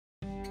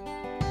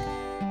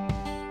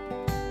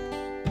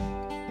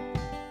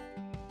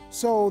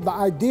So the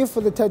idea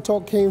for the TED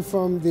Talk came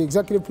from the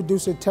executive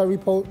producer, Tori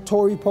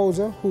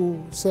Poser,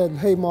 who said,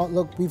 hey Mark,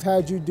 look, we've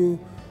had you do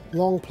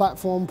long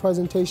platform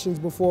presentations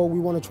before. We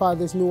want to try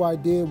this new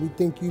idea. We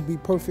think you'd be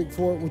perfect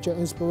for it with your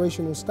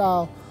inspirational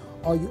style.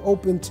 Are you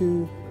open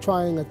to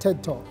trying a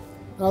TED Talk?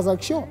 And I was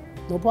like, sure,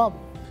 no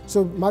problem.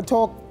 So my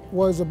talk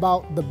was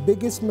about the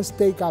biggest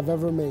mistake I've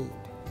ever made.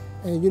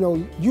 And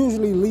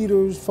usually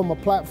leaders from a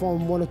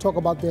platform want to talk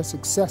about their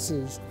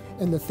successes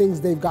and the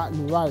things they've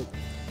gotten right.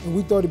 And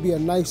we thought it'd be a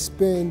nice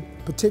spin,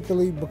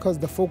 particularly because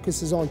the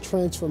focus is on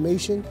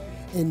transformation,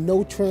 and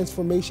no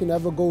transformation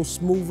ever goes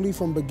smoothly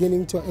from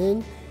beginning to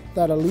end,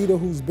 that a leader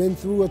who's been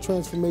through a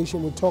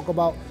transformation would talk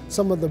about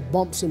some of the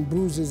bumps and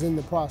bruises in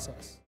the process.